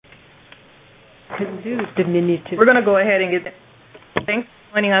We're going to go ahead and get. Thanks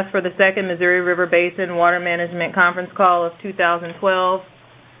for joining us for the second Missouri River Basin Water Management Conference Call of 2012.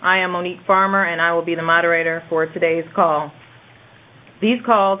 I am Monique Farmer, and I will be the moderator for today's call. These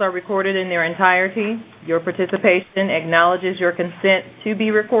calls are recorded in their entirety. Your participation acknowledges your consent to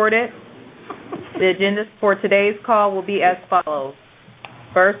be recorded. The agenda for today's call will be as follows.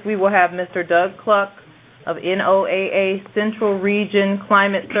 First, we will have Mr. Doug Cluck of NOAA Central Region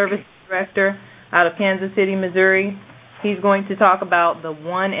Climate Service Director out of Kansas City, Missouri. He's going to talk about the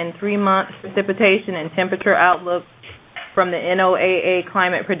 1 and 3 month precipitation and temperature outlooks from the NOAA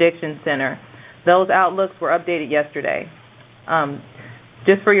Climate Prediction Center. Those outlooks were updated yesterday.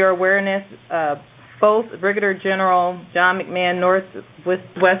 Just for your awareness, both Brigadier General John McMahon,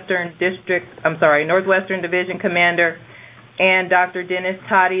 Northwestern Division Commander, and Dr. Dennis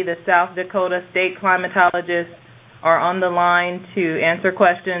Toddy, the South Dakota State Climatologist, are on the line to answer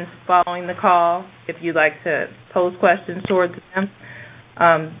questions following the call if you'd like to pose questions towards them.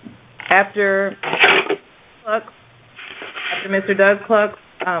 After Mr. Doug Cluck's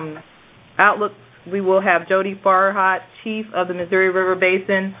outlook, we will have Jody Farhat, Chief of the Missouri River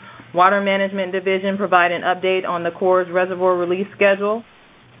Basin Water Management Division, provide an update on the Corps' reservoir release schedule.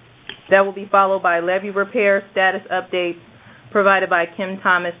 That will be followed by levee repair status updates provided by Kim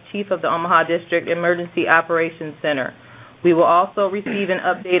Thomas, Chief of the Omaha District Emergency Operations Center. We will also receive an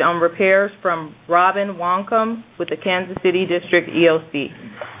update on repairs from Robin Woncomb with the Kansas City District EOC.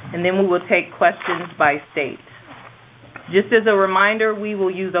 And then we will take questions by state. Just as a reminder, we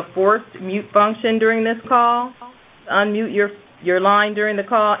will use a forced mute function during this call. To unmute your line during the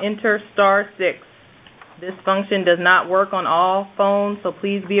call, enter *6. This function does not work on all phones, so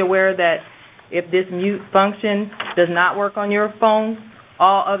please be aware that if this mute function does not work on your phone,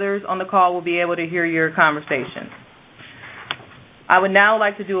 all others on the call will be able to hear your conversation. I would now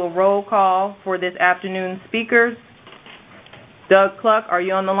like to do a roll call for this afternoon's speakers. Doug Cluck, are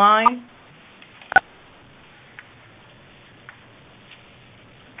you on the line?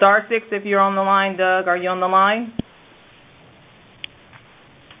 *6 if you're on the line. Doug, are you on the line?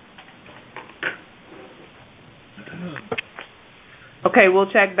 Okay,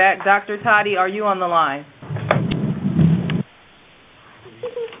 we'll check back. Dr. Toddy, are you on the line?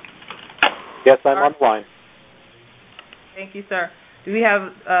 Yes, I'm on the line. Thank you, sir. Do we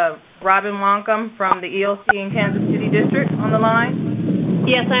have Robin Woncomb from the EOC in Kansas City District on the line?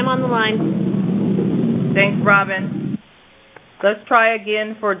 Yes, I'm on the line. Thanks, Robin. Let's try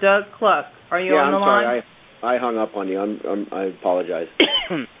again for Doug Cluck. Are you on the line? Sorry, I hung up on you. I apologize.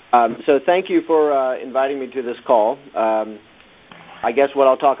 So thank you for inviting me to this call. I guess what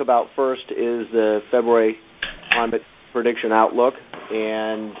I'll talk about first is the February climate prediction outlook.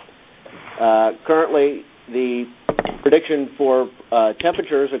 And currently, the prediction for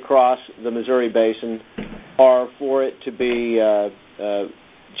temperatures across the Missouri Basin are for it to be the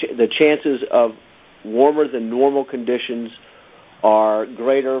chances of warmer than normal conditions are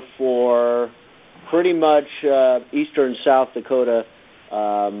greater for pretty much eastern South Dakota,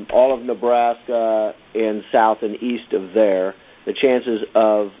 all of Nebraska, and south and east of there. The chances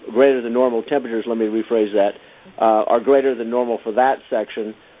of greater than normal temperatures, let me rephrase that, are greater than normal for that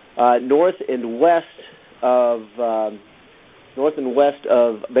section. North and west of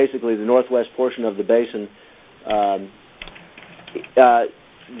basically the northwest portion of the basin,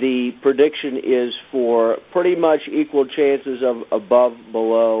 the prediction is for pretty much equal chances of above,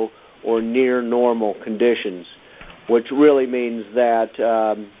 below, or near normal conditions, which really means that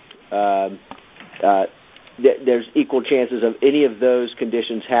there's equal chances of any of those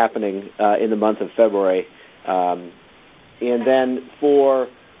conditions happening in the month of February. And then for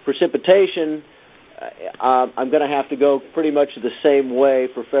precipitation, I'm going to have to go pretty much the same way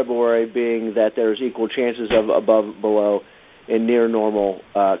for February, being that there's equal chances of above, below, and near normal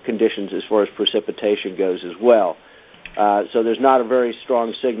conditions as far as precipitation goes as well. So there's not a very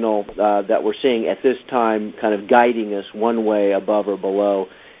strong signal that we're seeing at this time kind of guiding us one way above or below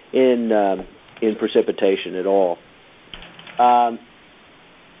in precipitation at all.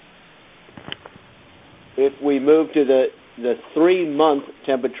 If we move to the 3-month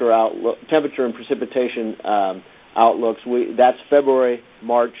temperature and precipitation outlooks, that's February,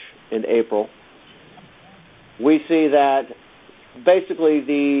 March, and April. We see that basically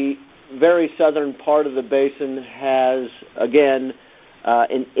the very southern part of the basin has, again,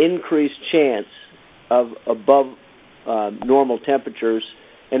 an increased chance of above normal temperatures.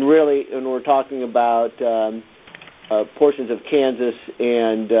 And really, when we're talking about portions of Kansas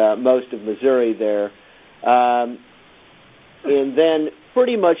and most of Missouri there, and then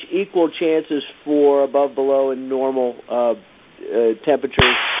pretty much equal chances for above, below, and normal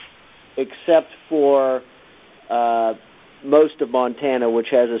temperatures except for most of Montana, which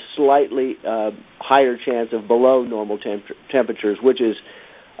has a slightly higher chance of below normal temperatures, which is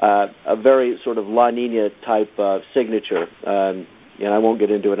a very sort of La Nina type signature. And I won't get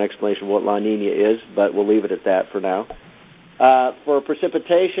into an explanation of what La Nina is, but we'll leave it at that for now. For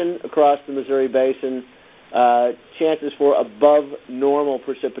precipitation across the Missouri Basin, chances for above normal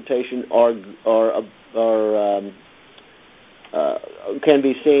precipitation can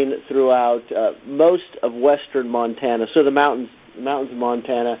be seen throughout most of western Montana. So the mountains of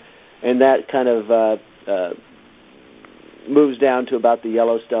Montana, and that kind of moves down to about the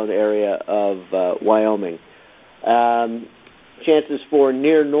Yellowstone area of Wyoming. Chances for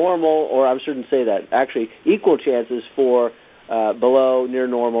near normal, or I shouldn't say that, actually equal chances for below, near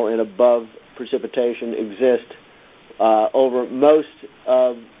normal, and above precipitation exist over most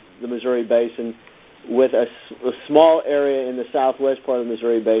of the Missouri Basin, with a small area in the southwest part of the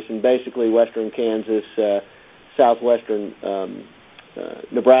Missouri Basin, basically western Kansas, southwestern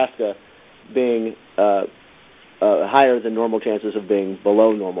Nebraska, being higher than normal chances of being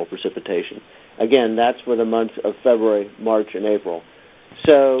below normal precipitation. Again, that's for the months of February, March, and April.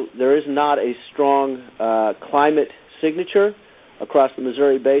 So there is not a strong climate signature across the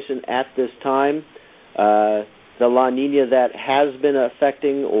Missouri Basin at this time. The La Nina that has been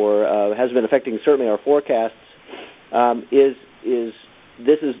affecting, or has been affecting certainly our forecasts, is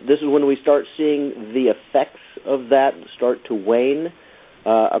when we start seeing the effects of that start to wane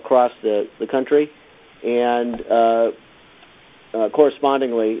across the country, and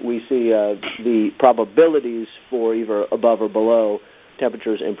correspondingly we see the probabilities for either above or below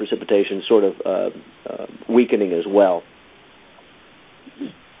temperatures and precipitation sort of weakening as well.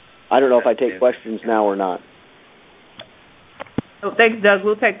 I don't know if I take questions now or not. Oh, thanks, Doug.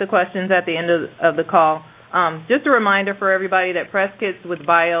 We'll take the questions at the end of the call. Just a reminder for everybody that press kits with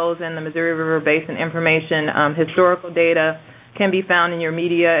bios and the Missouri River Basin information, historical data, can be found in your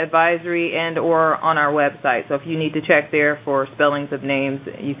media advisory and or on our website. So if you need to check there for spellings of names,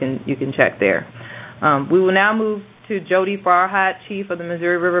 you can check there. We will now move to Jody Farhat, Chief of the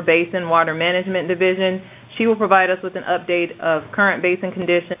Missouri River Basin Water Management Division. She will provide us with an update of current basin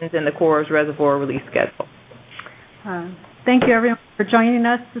conditions and the Corps' reservoir release schedule. Thank you, everyone, for joining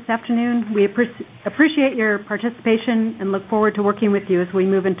us this afternoon. We appreciate your participation and look forward to working with you as we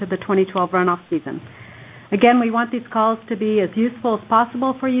move into the 2012 runoff season. Again, we want these calls to be as useful as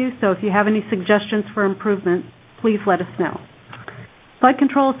possible for you, so if you have any suggestions for improvement, please let us know. Flood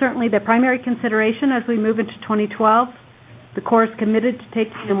control is certainly the primary consideration as we move into 2012. The Corps is committed to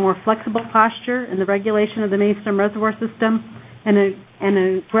taking a more flexible posture in the regulation of the Mainstem Reservoir System and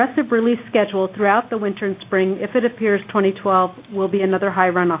an aggressive release schedule throughout the winter and spring if it appears 2012 will be another high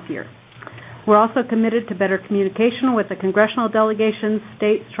runoff year. We're also committed to better communication with the congressional delegations,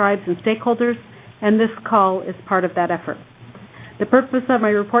 states, tribes, and stakeholders, and this call is part of that effort. The purpose of my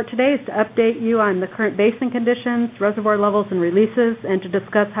report today is to update you on the current basin conditions, reservoir levels, and releases, and to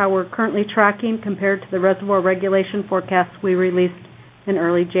discuss how we're currently tracking compared to the reservoir regulation forecasts we released in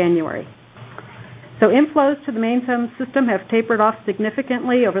early January. So inflows to the Mainstem system have tapered off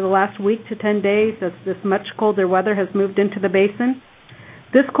significantly over the last week to 10 days as this much colder weather has moved into the basin.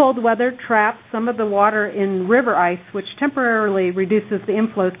 This cold weather traps some of the water in river ice, which temporarily reduces the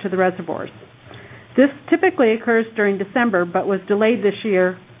inflows to the reservoirs. This typically occurs during December, but was delayed this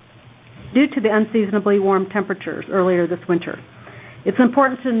year due to the unseasonably warm temperatures earlier this winter. It's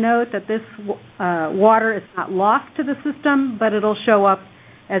important to note that this water is not lost to the system, but it'll show up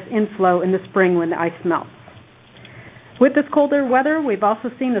as inflow in the spring when the ice melts. With this colder weather, we've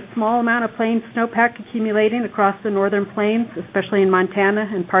also seen a small amount of plain snowpack accumulating across the northern plains, especially in Montana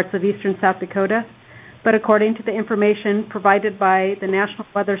and parts of eastern South Dakota. But according to the information provided by the National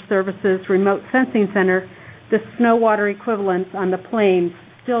Weather Service's Remote Sensing Center, the snow water equivalents on the plains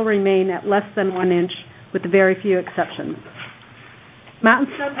still remain at less than 1 inch, with very few exceptions.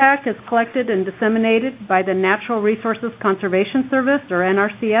 Mountain snowpack is collected and disseminated by the Natural Resources Conservation Service, or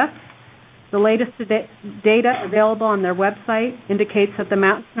NRCS. The latest data available on their website indicates that the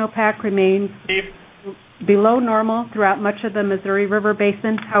mountain snowpack remains below normal throughout much of the Missouri River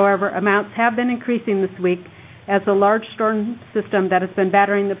Basin. However, amounts have been increasing this week as the large storm system that has been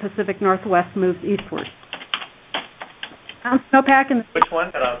battering the Pacific Northwest moves eastward. Mountain snowpack in the... Which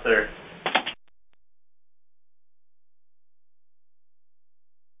one got off there?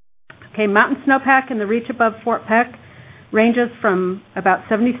 Okay, mountain snowpack in the reach above Fort Peck ranges from about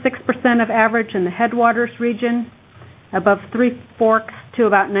 76% of average in the headwaters region, above Three Forks, to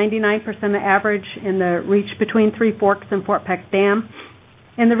about 99% of average in the reach between Three Forks and Fort Peck Dam.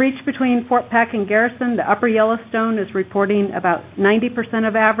 In the reach between Fort Peck and Garrison, the upper Yellowstone is reporting about 90%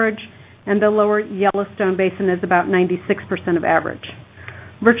 of average, and the lower Yellowstone Basin is about 96% of average.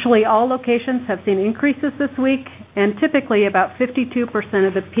 Virtually all locations have seen increases this week, and typically about 52%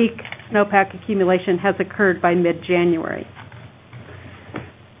 of the peak snowpack accumulation has occurred by mid-January.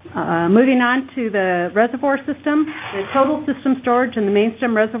 Moving on to the reservoir system, the total system storage in the main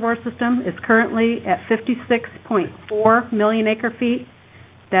stem reservoir system is currently at 56.4 million acre-feet.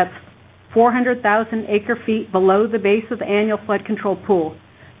 That's 400,000 acre-feet below the base of the annual flood control pool,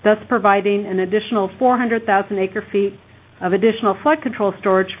 thus providing an additional 400,000 acre-feet of additional flood control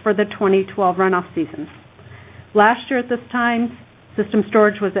storage for the 2012 runoff season. Last year at this time, system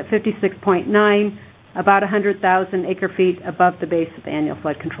storage was at 56.9, about 100,000 acre-feet above the base of the annual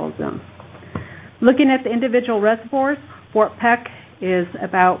flood control zone. Looking at the individual reservoirs, Fort Peck is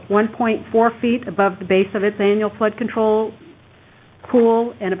about 1.4 feet above the base of its annual flood control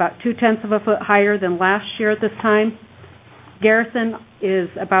pool and about 0.2 of a foot higher than last year at this time. Garrison is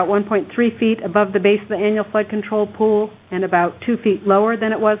about 1.3 feet above the base of the annual flood control pool and about 2 feet lower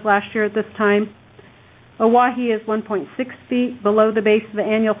than it was last year at this time. Oahe is 1.6 feet below the base of the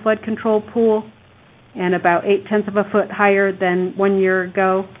annual flood control pool and about 0.8 of a foot higher than 1 year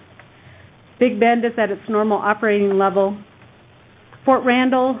ago. Big Bend is at its normal operating level. Fort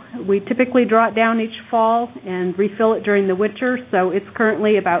Randall, we typically draw it down each fall and refill it during the winter, so it's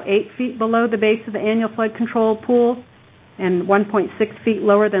currently about 8 feet below the base of the annual flood control pool and 1.6 feet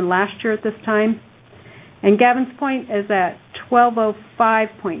lower than last year at this time. And Gavin's Point is at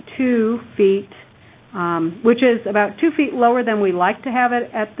 1205.2 feet, which is about 2 feet lower than we like to have it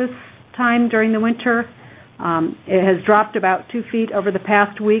at this time during the winter. It has dropped about 2 feet over the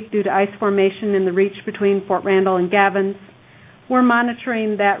past week due to ice formation in the reach between Fort Randall and Gavin's. We're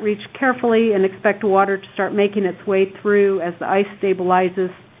monitoring that reach carefully and expect water to start making its way through as the ice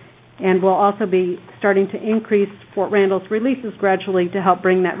stabilizes, and we'll also be starting to increase Fort Randall's releases gradually to help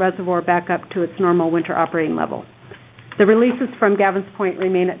bring that reservoir back up to its normal winter operating level. The releases from Gavin's Point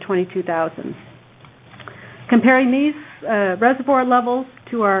remain at 22,000. Comparing these reservoir levels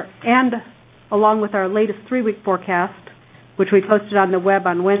to along with our latest 3-week forecast, which we posted on the web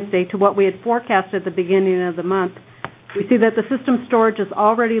on Wednesday, to what we had forecast at the beginning of the month, we see that the system storage is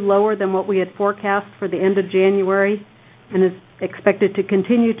already lower than what we had forecast for the end of January and is expected to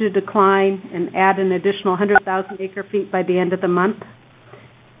continue to decline and add an additional 100,000 acre-feet by the end of the month.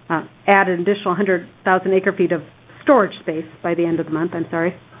 Add an additional 100,000 acre-feet of storage space by the end of the month,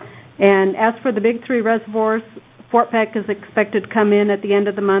 And as for the big three reservoirs, Fort Peck is expected to come in at the end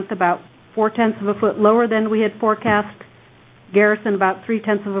of the month about 0.4 of a foot lower than we had forecast, Garrison about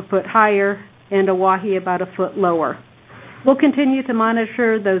 0.3 of a foot higher, and Oahe about a foot lower. We'll continue to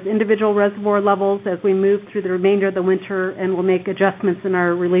monitor those individual reservoir levels as we move through the remainder of the winter, and we'll make adjustments in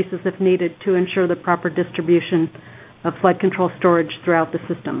our releases if needed to ensure the proper distribution of flood control storage throughout the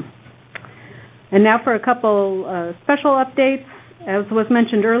system. And now for a couple special updates. As was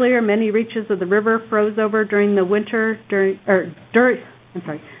mentioned earlier, many reaches of the river froze over during the winter.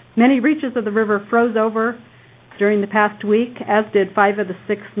 Many reaches of the river froze over during the past week, as did 5 of the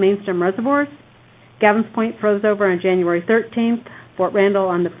 6 main stem reservoirs. Gavin's Point froze over on January 13th, Fort Randall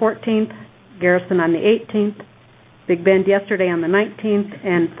on the 14th, Garrison on the 18th, Big Bend yesterday on the 19th,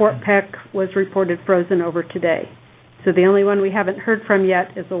 and Fort Peck was reported frozen over today. So the only one we haven't heard from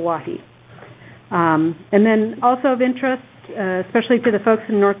yet is Oahe. And then also of interest, especially to the folks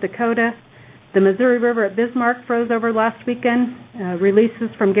in North Dakota, the Missouri River at Bismarck froze over last weekend. Releases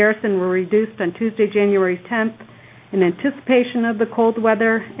from Garrison were reduced on Tuesday, January 10th, in anticipation of the cold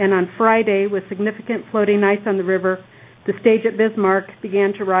weather, and on Friday, with significant floating ice on the river, the stage at Bismarck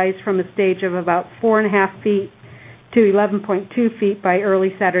began to rise from a stage of about 4.5 feet to 11.2 feet by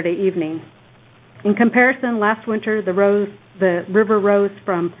early Saturday evening. In comparison, last winter, the river rose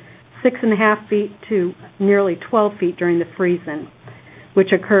from 6.5 feet to nearly 12 feet during the freeze-in,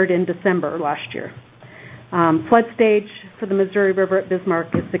 which occurred in December last year. Flood stage for the Missouri River at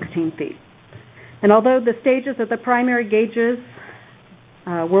Bismarck is 16 feet. And although the stages of the primary gauges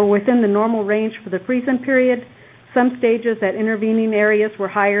were within the normal range for the freeze-in period, some stages at intervening areas were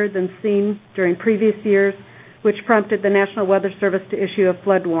higher than seen during previous years, which prompted the National Weather Service to issue a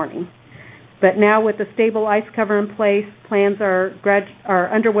flood warning. But now with the stable ice cover in place, plans are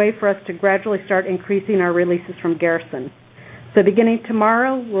underway for us to gradually start increasing our releases from Garrison. So beginning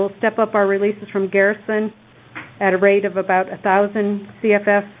tomorrow, we'll step up our releases from Garrison at a rate of about 1,000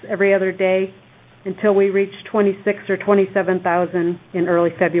 CFS every other day until we reach 26 or 27,000 in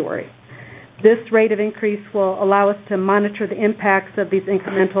early February. This rate of increase will allow us to monitor the impacts of these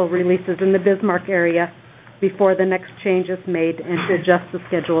incremental releases in the Bismarck area before the next change is made and to adjust the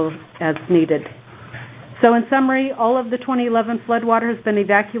schedule as needed. So in summary, all of the 2011 floodwater has been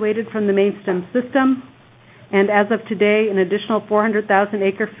evacuated from the main stem system, and as of today, an additional 400,000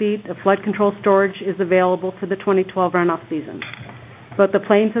 acre-feet of flood control storage is available for the 2012 runoff season. Both the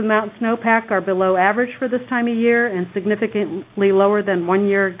plains and mountain snowpack are below average for this time of year and significantly lower than 1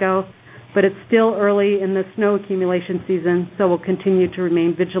 year ago, but it's still early in the snow accumulation season, so we'll continue to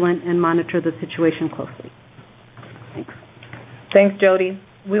remain vigilant and monitor the situation closely. Thanks. Thanks, Jody.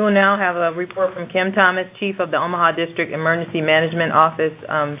 We will now have a report from Kim Thomas, Chief of the Omaha District Emergency Management Office.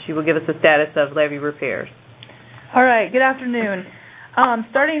 She will give us the status of levee repairs. All right, good afternoon.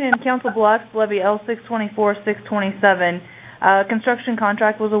 Starting in Council Bluffs, levee L624-627, a construction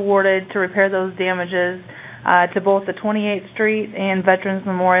contract was awarded to repair those damages to both the 28th Street and Veterans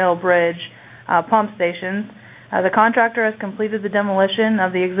Memorial Bridge pump stations. The contractor has completed the demolition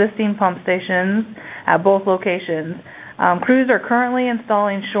of the existing pump stations at both locations. Crews are currently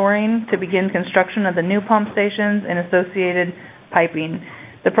installing shoring to begin construction of the new pump stations and associated piping.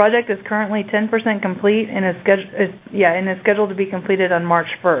 The project is currently 10% complete and is scheduled to be completed on March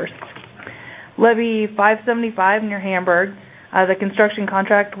 1st. Levee 575 near Hamburg, the construction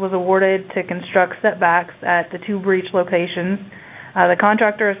contract was awarded to construct setbacks at the two breach locations. The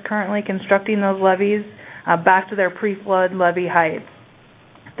contractor is currently constructing those levees back to their pre-flood levee heights.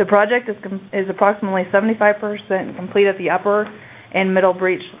 The project is approximately 75% complete at the upper and middle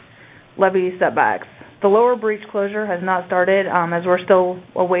breach levee setbacks. The lower breach closure has not started as we're still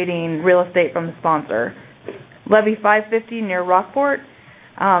awaiting real estate from the sponsor. Levee 550 near Rockport,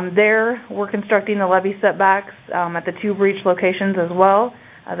 there we're constructing the levee setbacks at the two breach locations as well.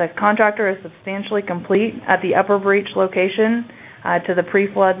 The contractor is substantially complete at the upper breach location to the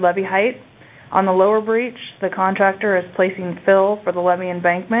pre-flood levee height. On the lower breach, the contractor is placing fill for the levee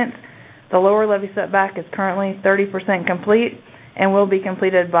embankment. The lower levee setback is currently 30% complete and will be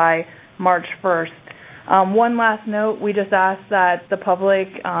completed by March 1st. One last note, we just ask that the public,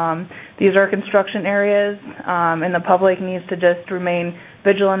 these are construction areas, and the public needs to just remain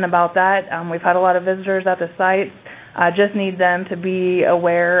vigilant about that. We've had a lot of visitors at the site. Just need them to be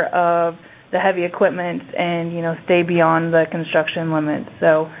aware of the heavy equipment and, stay beyond the construction limits.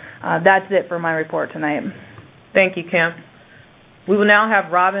 So that's it for my report tonight. Thank you, Kim. We will now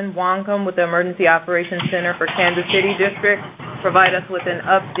have Robin Wongcom with the Emergency Operations Center for Kansas City District provide us with an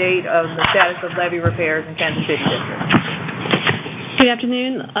update of the status of levee repairs in Kansas City District. Good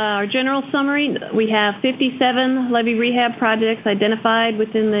afternoon. Our general summary, we have 57 levee rehab projects identified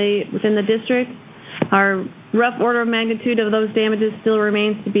within the district. Our rough order of magnitude of those damages still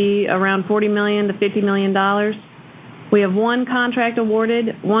remains to be around $40 million to $50 million. We have one contract award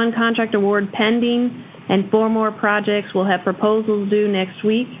pending, and 4 more projects will have proposals due next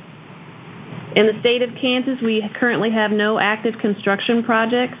week. In the state of Kansas, we currently have no active construction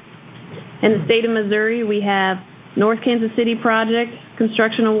projects. In the state of Missouri, we have North Kansas City project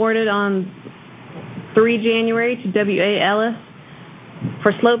construction awarded on 3 January to W.A. Ellis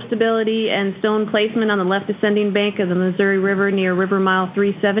for slope stability and stone placement on the left descending bank of the Missouri River near River Mile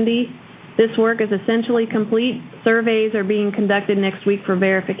 370. This work is essentially complete. Surveys are being conducted next week for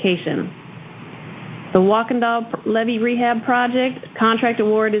verification. The Walkendall Levee Rehab Project contract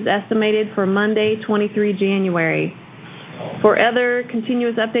award is estimated for Monday, 23 January. For other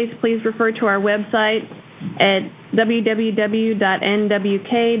continuous updates, please refer to our website at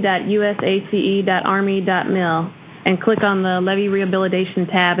www.nwk.usace.army.mil and click on the Levee Rehabilitation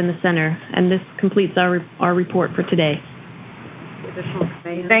tab in the center. And this completes our report for today.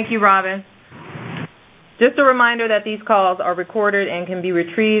 Thank you, Robin. Just a reminder that these calls are recorded and can be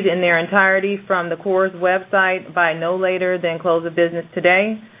retrieved in their entirety from the Corps' website by no later than close of business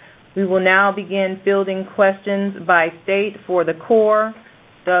today. We will now begin fielding questions by state for the Corps,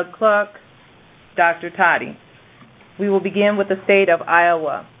 Doug Cluck, Dr. Toddy. We will begin with the state of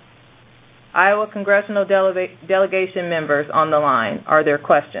Iowa. Iowa congressional delegation members on the line. Are there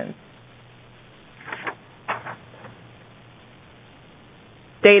questions?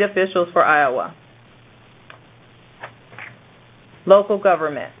 State officials for Iowa. Local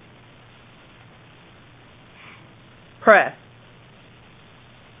government. Press.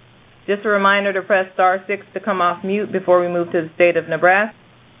 Just a reminder to press *6 to come off mute before we move to the state of Nebraska.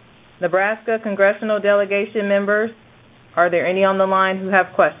 Nebraska congressional delegation members, are there any on the line who have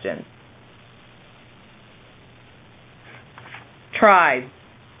questions? Tribes.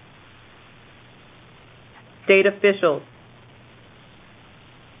 State officials.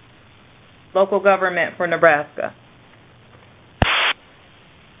 Local government for Nebraska.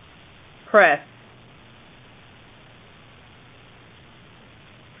 Press.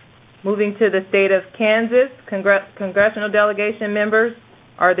 Moving to the state of Kansas, congressional delegation members,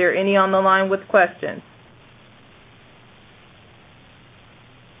 are there any on the line with questions?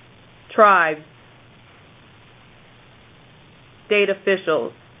 tribes, state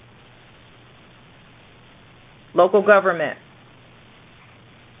officials, local government,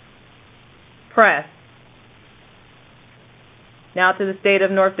 press. Now to the state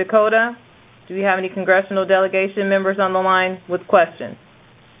of North Dakota. Do we have any congressional delegation members on the line with questions?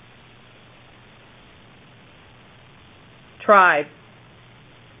 Tribes,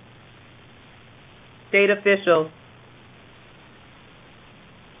 state officials,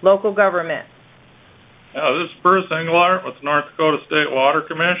 local government. This is Bruce Englehart with North Dakota State Water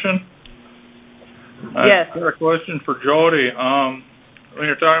Commission. Yes. I've got a question for Jody. When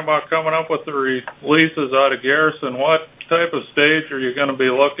you're talking about coming up with the releases out of Garrison, what type of stage are you going to be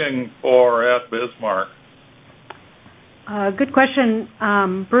looking for at Bismarck? Good question,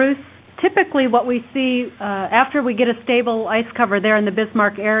 Bruce. Typically what we see after we get a stable ice cover there in the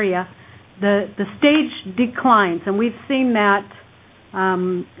Bismarck area, the stage declines, and we've seen that.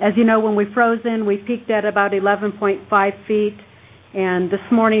 As you know, when we froze in, we peaked at about 11.5 feet, and this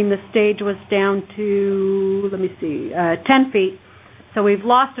morning the stage was down to, 10 feet. So we've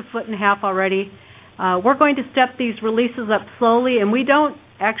lost 1.5 feet already. We're going to step these releases up slowly, and we don't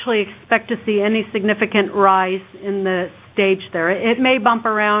actually expect to see any significant rise in the stage there. It may bump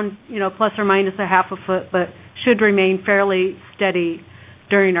around, plus or minus 0.5 foot, but should remain fairly steady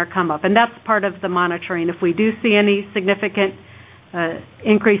during our come up. And that's part of the monitoring. If we do see any significant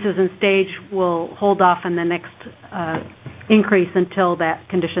increases in stage, we'll hold off on the next increase until that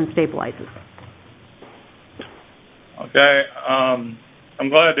condition stabilizes. Okay, I'm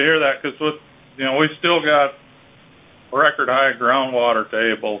glad to hear that because we still got record high groundwater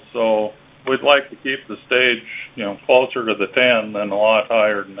tables, so we'd like to keep the stage, closer to the 10 than a lot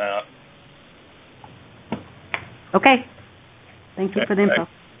higher than that. Okay. Thank you for the info.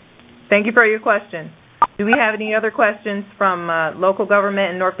 Thank you for your question. Do we have any other questions from local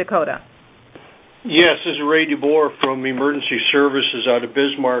government in North Dakota? Yes, this is Ray DeBoer from Emergency Services out of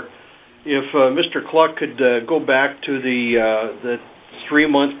Bismarck. If Mr. Cluck could go back to the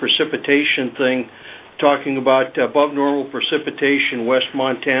 3-month precipitation thing, talking about above normal precipitation, West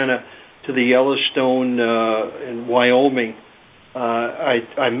Montana to the Yellowstone in Wyoming.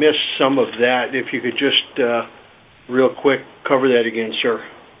 I missed some of that. If you could just real quick cover that again, sir.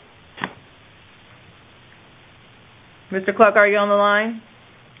 Mr. Cluck, are you on the line?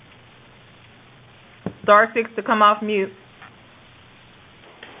 Star 6 to come off mute.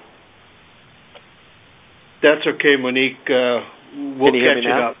 That's okay, Monique. We'll catch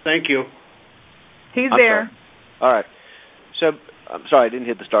it up. Thank you. He's there. Sorry. All right. So, I'm sorry, I didn't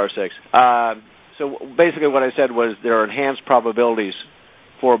hit the star 6. So basically what I said was there are enhanced probabilities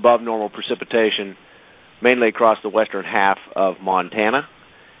for above normal precipitation, mainly across the western half of Montana,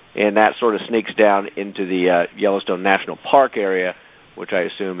 and that sort of sneaks down into the Yellowstone National Park area, which I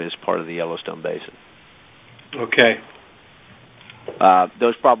assume is part of the Yellowstone Basin. Okay.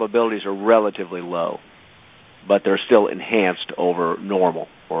 Those probabilities are relatively low, but they're still enhanced over normal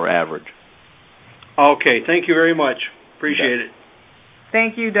or average. Okay, thank you very much. Appreciate it.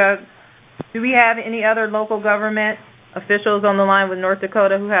 Thank you, Doug. Do we have any other local government officials on the line with North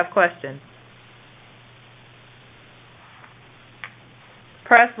Dakota who have questions?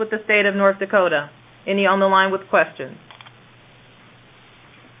 Press with the state of North Dakota. Any on the line with questions?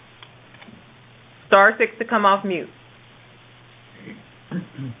 Star 6 to come off mute.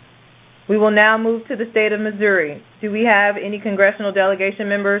 We will now move to the state of Missouri. Do we have any congressional delegation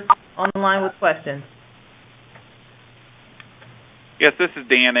members on the line with questions? Yes, this is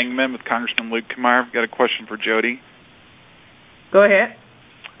Dan Engman with Congressman Luke Kamar. I've got a question for Jody. Go ahead.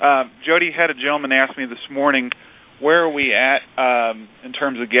 Jody, had a gentleman ask me this morning, where are we at in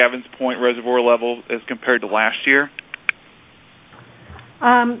terms of Gavin's Point reservoir level as compared to last year?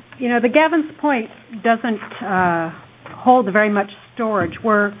 The Gavin's Point doesn't hold very much storage.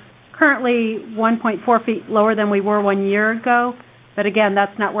 We're currently 1.4 feet lower than we were 1 year ago, but again,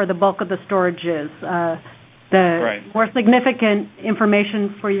 that's not where the bulk of the storage is. The more significant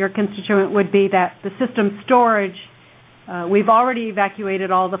information for your constituent would be that the system storage, we've already evacuated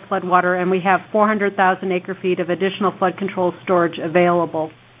all the flood water, and we have 400,000 acre-feet of additional flood control storage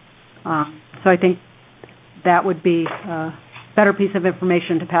available. So I think that would be a better piece of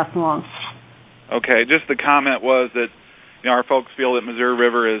information to pass along. Okay, just the comment was that our folks feel that Missouri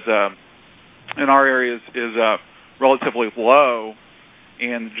River is, in our areas, is relatively low,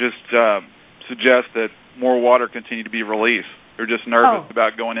 and just suggest that more water continue to be released. They're just nervous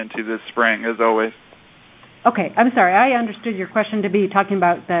about going into this spring, as always. Okay, I'm sorry. I understood your question to be talking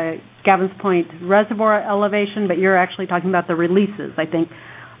about the Gavin's Point reservoir elevation, but you're actually talking about the releases, I think.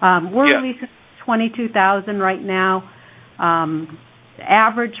 We're releasing 22,000 right now.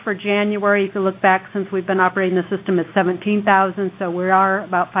 average for January, if you look back since we've been operating the system, is 17,000, so we are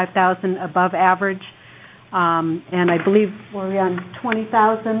about 5,000 above average. And I believe we're on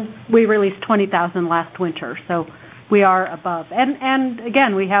 20,000. We released 20,000 last winter, so we are above. And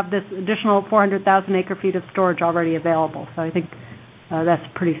again, we have this additional 400,000 acre-feet of storage already available, so I think that's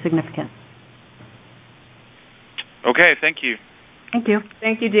pretty significant. Okay, thank you. Thank you.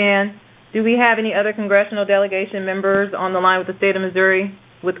 Thank you, Jan. Do we have any other congressional delegation members on the line with the state of Missouri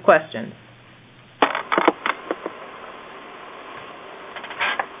with questions?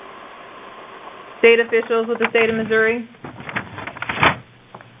 State officials with the state of Missouri?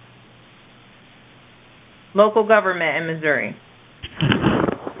 Local government in Missouri?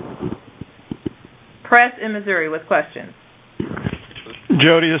 Press in Missouri with questions?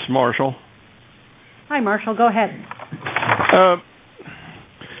 Jody, this is Marshall. Hi, Marshall. Go ahead.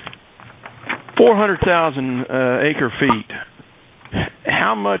 400,000 acre-feet.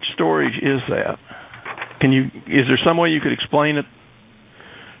 How much storage is that? Is there some way you could explain it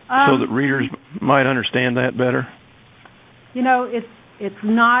so that readers might understand that better? You know, it's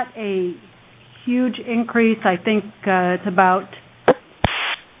not a huge increase. I think it's about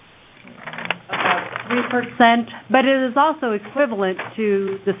 3%, but it is also equivalent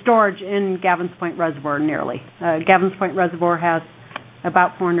to the storage in Gavins Point Reservoir nearly. Gavins Point Reservoir has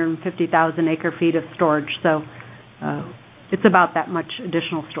about 450,000 acre-feet of storage, so it's about that much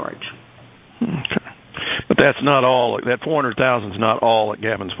additional storage. Okay. But that's not all. That 400,000 is not all at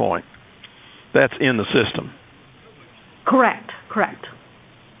Gavins Point. That's in the system. Correct.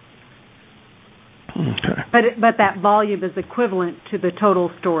 Okay. But that volume is equivalent to the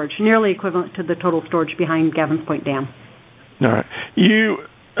total storage, nearly equivalent to the total storage behind Gavins Point Dam. All right. You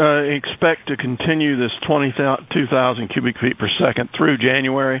expect to continue this 22,000 cubic feet per second through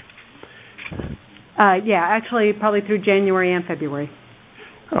January? Yeah, actually probably through January and February.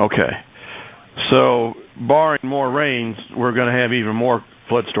 Okay. So, barring more rains, we're going to have even more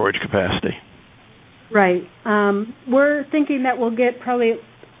flood storage capacity. Right. We're thinking that we'll get probably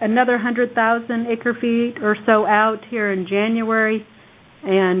another 100,000 acre-feet or so out here in January,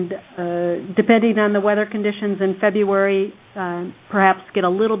 and depending on the weather conditions in February, perhaps get a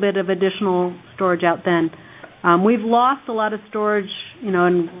little bit of additional storage out then. We've lost a lot of storage,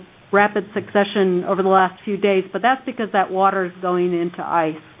 in rapid succession over the last few days, but that's because that water is going into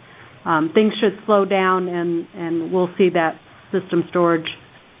ice. Things should slow down, and we'll see that system storage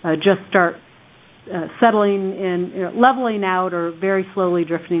just start settling in, leveling out or very slowly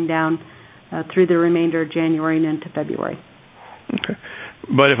drifting down through the remainder of January and into February. Okay.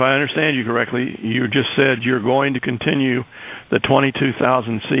 But if I understand you correctly, you just said you're going to continue the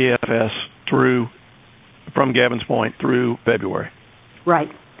 22,000 CFS from Gavins Point through February. Right.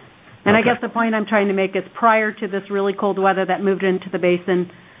 And okay. I guess the point I'm trying to make is prior to this really cold weather that moved into the basin,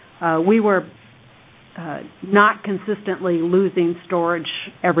 we were not consistently losing storage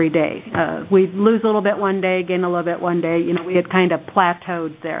every day. We'd lose a little bit one day, gain a little bit one day. We had kind of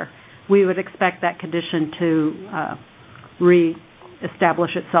plateaued there. We would expect that condition to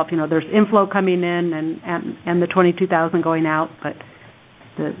re-establish itself. There's inflow coming in and the 22,000 going out, but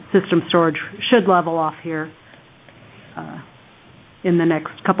the system storage should level off here in the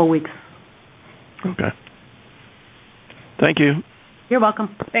next couple weeks. Okay. Thank you. You're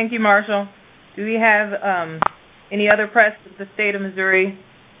welcome. Thank you, Marshall. Do we have any other press of the state of Missouri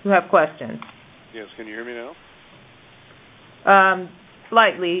who have questions? Yes, can you hear me now?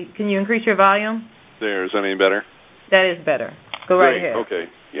 Slightly. Can you increase your volume? There, is that any better? That is better. Go right ahead. Okay.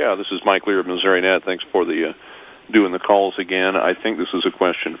 Yeah, this is Mike Lear of Missouri Net. Thanks for the doing the calls again. I think this is a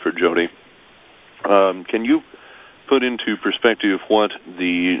question for Jody. Can you put into perspective what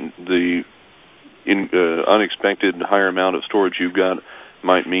the unexpected higher amount of storage you've got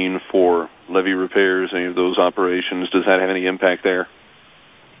might mean for levee repairs, any of those operations? Does that have any impact there?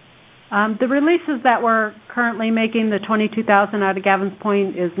 The releases that we're currently making, the 22,000 out of Gavins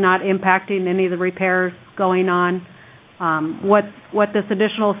Point, is not impacting any of the repairs going on. What this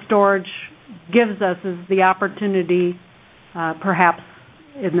additional storage gives us is the opportunity, perhaps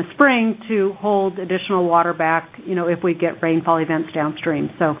in the spring, to hold additional water back, if we get rainfall events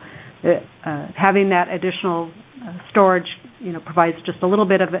downstream. So having that additional storage, provides just a little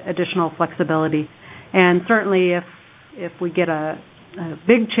bit of additional flexibility. And certainly if we get a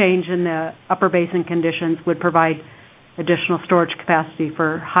big change in the upper basin conditions, would provide additional storage capacity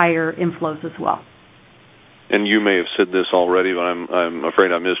for higher inflows as well. And you may have said this already, but I'm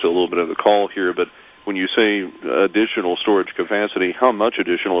afraid I missed a little bit of the call here, but when you say additional storage capacity, how much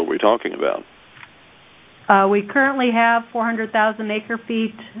additional are we talking about? We currently have 400,000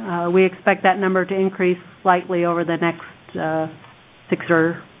 acre-feet. We expect that number to increase slightly over the next 6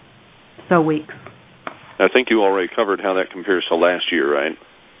 or so weeks. I think you already covered how that compares to last year, right?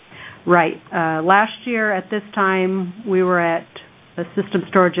 Right. Last year at this time, we were at a system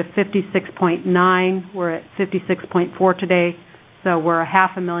storage of 56.9. We're at 56.4 today, so we're a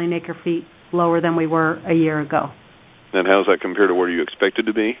 500,000 acre-feet lower than we were a year ago. And how does that compare to where you expected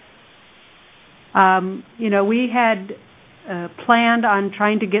to be? We had planned on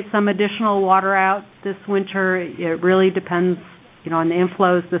trying to get some additional water out this winter. It really depends, on the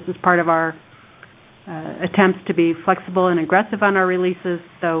inflows. This is part of our attempts to be flexible and aggressive on our releases.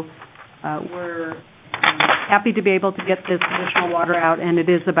 So we're happy to be able to get this additional water out, and it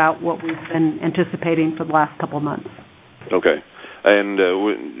is about what we've been anticipating for the last couple of months. Okay. And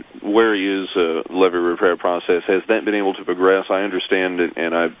where is levee repair process? Has that been able to progress? I understand,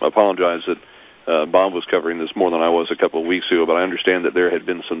 and I apologize that Bob was covering this more than I was a couple of weeks ago, but I understand that there had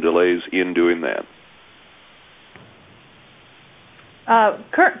been some delays in doing that.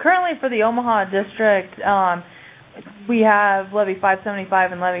 Currently for the Omaha district, we have levee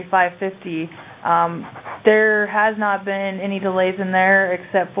 575 and levee 550. There has not been any delays in there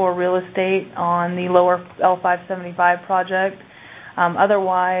except for real estate on the lower L575 project.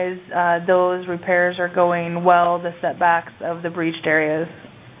 Otherwise, those repairs are going well, the setbacks of the breached areas.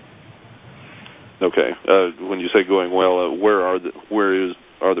 Okay. When you say going well, where are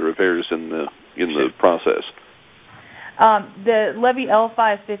the repairs in the process? The levee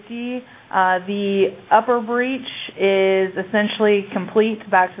L550, the upper breach is essentially complete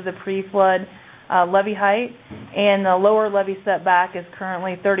back to the pre-flood levee height, and the lower levee setback is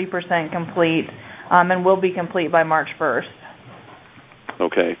currently 30% complete and will be complete by March 1st.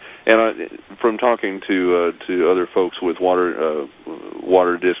 Okay. And from talking to other folks with water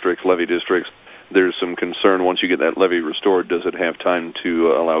districts, levee districts, there's some concern once you get that levee restored, does it have time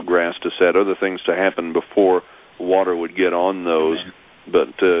to allow grass to set, other things to happen before water would get on those? But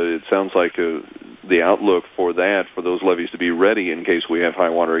it sounds like the outlook for those levees to be ready in case we have high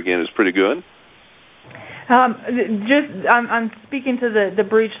water again is pretty good. I'm speaking to the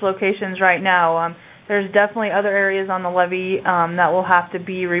breach locations right now. There's definitely other areas on the levee that will have to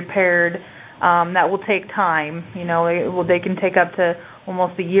be repaired. That will take time. They can take up to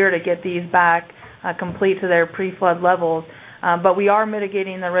almost a year to get these back complete to their pre-flood levels. But we are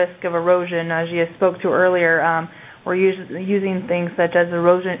mitigating the risk of erosion, as you spoke to earlier. We're using things such as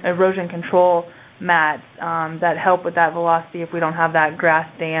erosion control mats that help with that velocity if we don't have that grass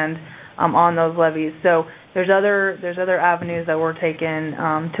stand on those levees. So there's other avenues that we're taking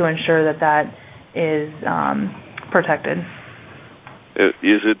to ensure that is protected.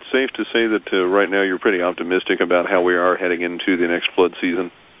 Is it safe to say that right now you're pretty optimistic about how we are heading into the next flood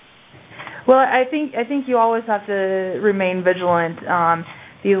season? Well, I think you always have to remain vigilant.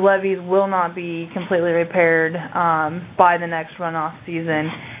 These levees will not be completely repaired by the next runoff season,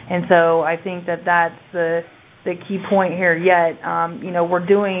 and so I think that's the key point here yet. We're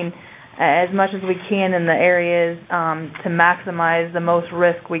doing as much as we can in the areas to maximize the most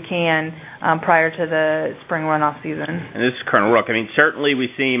risk we can prior to the spring runoff season. And this is Colonel Rook. Certainly we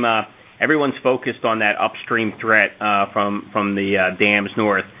seem everyone's focused on that upstream threat from the dams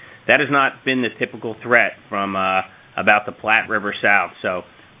north. That has not been the typical threat from about the Platte River south. So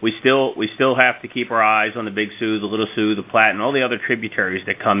we still have to keep our eyes on the Big Sioux, the Little Sioux, the Platte, and all the other tributaries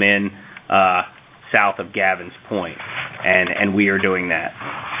that come in south of Gavin's Point, and we are doing that.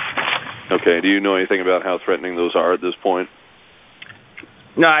 Okay. Do you know anything about how threatening those are at this point?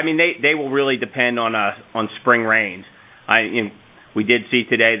 No, they will really depend on spring rains. We did see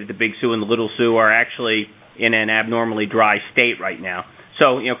today that the Big Sioux and the Little Sioux are actually in an abnormally dry state right now.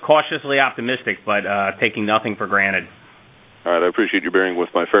 So, cautiously optimistic, but taking nothing for granted. All right, I appreciate you bearing with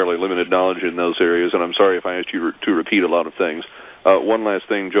my fairly limited knowledge in those areas, and I'm sorry if I asked you to repeat a lot of things. One last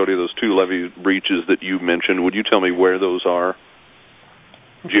thing, Jody, those two levee breaches that you mentioned, would you tell me where those are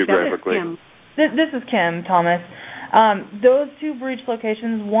geographically? This is Kim, Thomas. Those two breach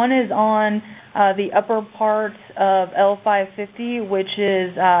locations, one is on the upper part of L550, which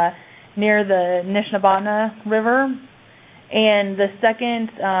is near the Nishnabotna River, and the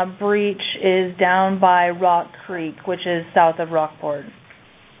second breach is down by Rock Creek, which is south of Rockport.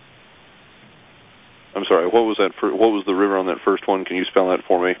 I'm sorry, what was that? What was the river on that first one? Can you spell that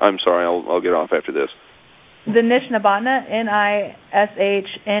for me? I'm sorry, I'll get off after this. The Nishnabotna,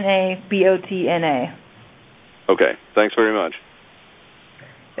 NishnaBotna. Okay, thanks very much.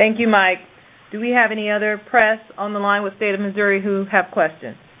 Thank you, Mike. Do we have any other press on the line with State of Missouri who have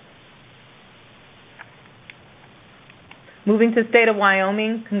questions? Moving to State of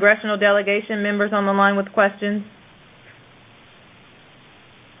Wyoming, congressional delegation members on the line with questions.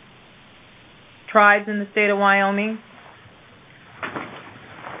 Tribes in the State of Wyoming.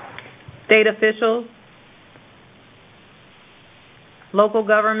 state officials, local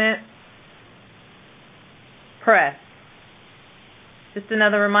government, press. Just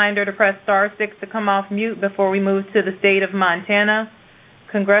another reminder to press *6 to come off mute before we move to the state of Montana.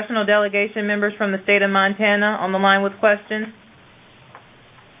 Congressional delegation members from the state of Montana on the line with questions.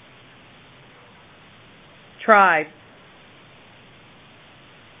 Tribes.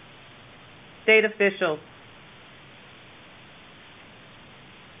 State officials.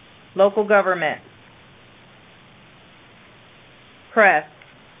 Local government. Press.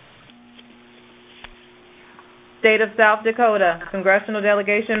 State of South Dakota, congressional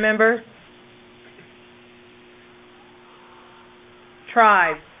delegation members.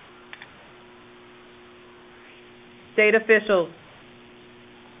 Tribes. State officials.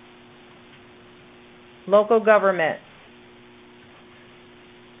 Local government.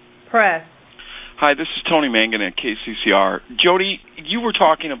 Press. Hi, this is Tony Mangan at KCCR. Jody, you were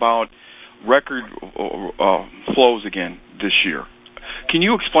talking about record flows again this year. Can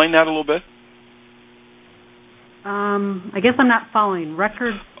you explain that a little bit? I guess I'm not following.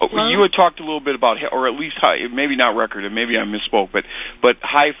 Record flows? You had talked a little bit about, or at least high, maybe not record, and maybe I misspoke, but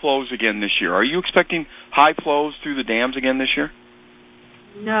high flows again this year. Are you expecting high flows through the dams again this year?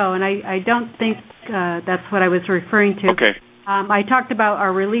 No, and I don't think that's what I was referring to. Okay. I talked about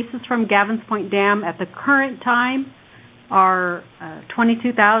our releases from Gavins Point Dam at the current time are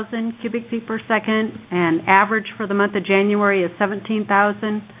 22,000 cubic feet per second, and average for the month of January is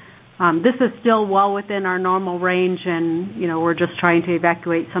 17,000. This is still well within our normal range, and we're just trying to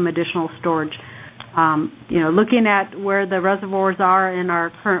evacuate some additional storage. Looking at where the reservoirs are in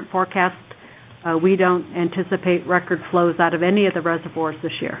our current forecast, we don't anticipate record flows out of any of the reservoirs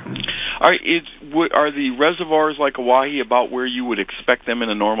this year. Are the reservoirs like Oahe about where you would expect them in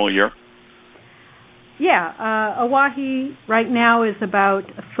a normal year? Yeah, Oahe right now is about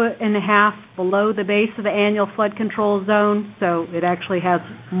 1.5 feet below the base of the annual flood control zone, so it actually has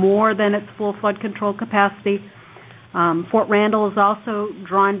more than its full flood control capacity. Fort Randall is also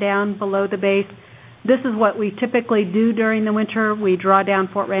drawn down below the base. This is what we typically do during the winter. We draw down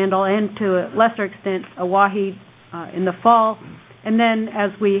Fort Randall and, to a lesser extent, Oahe in the fall. And then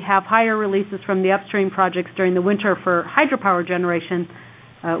as we have higher releases from the upstream projects during the winter for hydropower generation,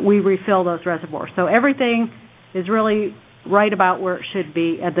 we refill those reservoirs. So everything is really right about where it should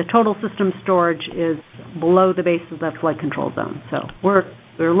be. The total system storage is below the base of the flood control zone. So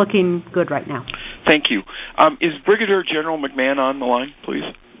we're looking good right now. Thank you. Is Brigadier General McMahon on the line, please?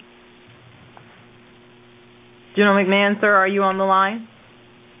 General McMahon, sir, are you on the line?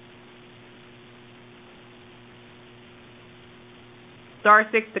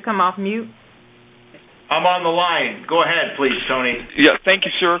 *6 to come off mute. I'm on the line. Go ahead, please, Tony. Yeah, thank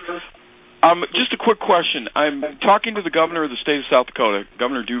you, sir. Just a quick question. I'm talking to the governor of the state of South Dakota,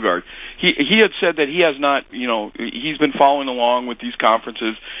 Governor Dugard. He had said that he has not, he's been following along with these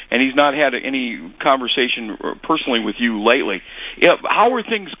conferences, and he's not had any conversation personally with you lately. How are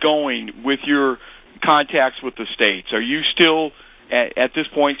things going with your contacts with the states? Are you still, at this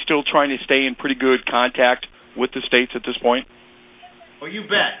point, still trying to stay in pretty good contact with the states at this point? Well, you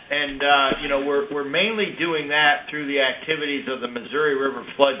bet. And, we're mainly doing that through the activities of the Missouri River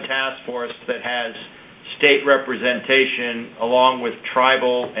Flood Task Force that has state representation along with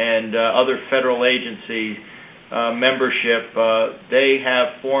tribal and other federal agency membership. They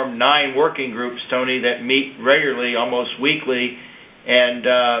have formed 9 working groups, Tony, that meet regularly, almost weekly. And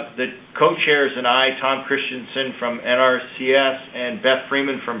the co-chairs and I, Tom Christensen from NRCS and Beth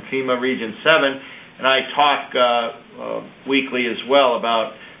Freeman from FEMA Region 7, and I talk weekly as well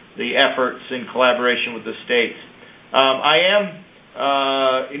about the efforts in collaboration with the states. I am,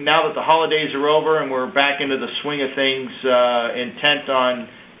 now that the holidays are over and we're back into the swing of things, intent on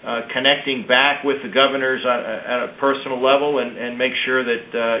connecting back with the governors at a personal level and make sure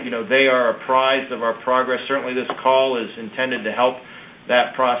that they are apprised of our progress. Certainly this call is intended to help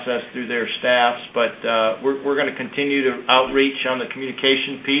that process through their staffs, but we're going to continue to outreach on the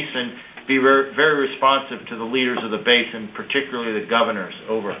communication piece and be very responsive to the leaders of the basin, particularly the governors.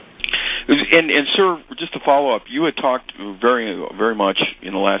 Over. And sir, just to follow up, you had talked very, very much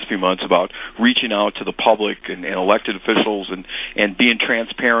in the last few months about reaching out to the public and elected officials and being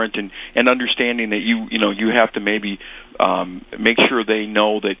transparent and understanding that you have to maybe make sure they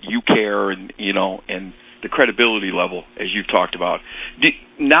know that you care and the credibility level, as you've talked about.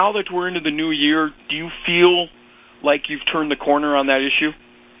 Now that we're into the new year, do you feel like you've turned the corner on that issue?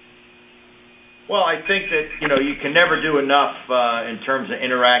 Well, I think that, you can never do enough in terms of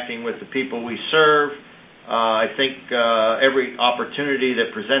interacting with the people we serve. I think every opportunity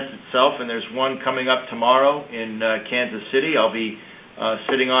that presents itself, and there's one coming up tomorrow in Kansas City, I'll be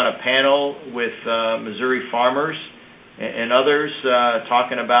sitting on a panel with Missouri farmers and others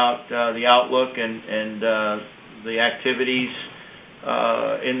talking about the outlook and the activities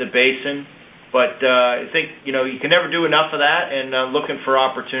in the basin. But I think, you can never do enough of that, and looking for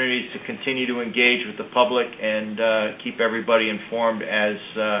opportunities to continue to engage with the public and keep everybody informed as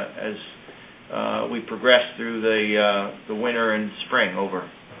we progress through the winter and spring. Over.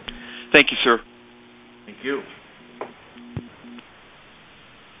 Thank you, sir. Thank you.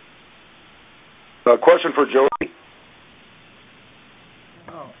 A question for Jody.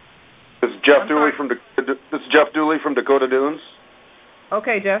 This is Jeff Dooley from Dakota Dunes.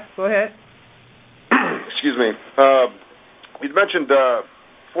 Okay, Jeff, go ahead. Excuse me. You'd mentioned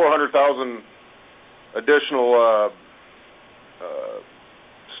 400,000 additional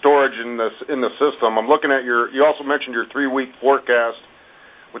storage in the system. I'm looking at you also mentioned your 3-week forecast,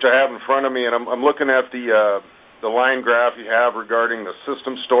 which I have in front of me, and I'm looking at the line graph you have regarding the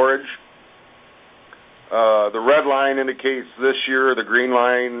system storage. The red line indicates this year, the green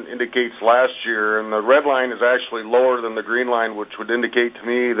line indicates last year, and the red line is actually lower than the green line, which would indicate to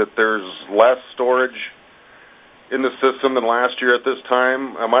me that there's less storage in the system than last year at this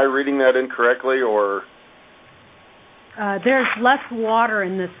time. Am I reading that incorrectly, or? There's less water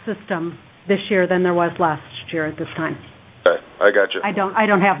in this system this year than there was last year at this time. Okay, I got you. I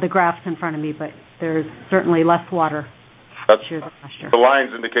don't have the graphs in front of me, but there's certainly less water this year than last year. The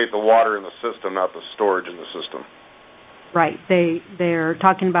lines indicate the water in the system, not the storage in the system. Right. They're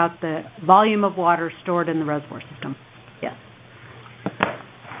talking about the volume of water stored in the reservoir system. Yes.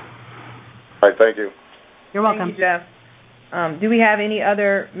 All right, thank you. You're welcome. Thank you, Jeff. Do we have any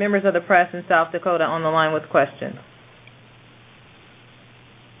other members of the press in South Dakota on the line with questions?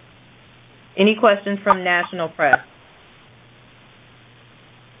 Any questions from national press?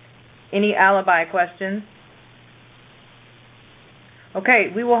 Any alibi questions? Okay,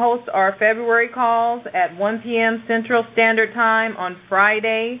 we will host our February calls at 1 p.m. Central Standard Time on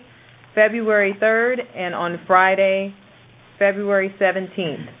Friday, February 3rd, and on Friday, February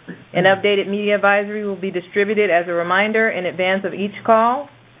 17th. An updated media advisory will be distributed as a reminder in advance of each call.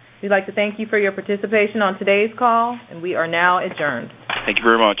 We'd like to thank you for your participation on today's call, and we are now adjourned. Thank you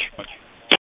very much.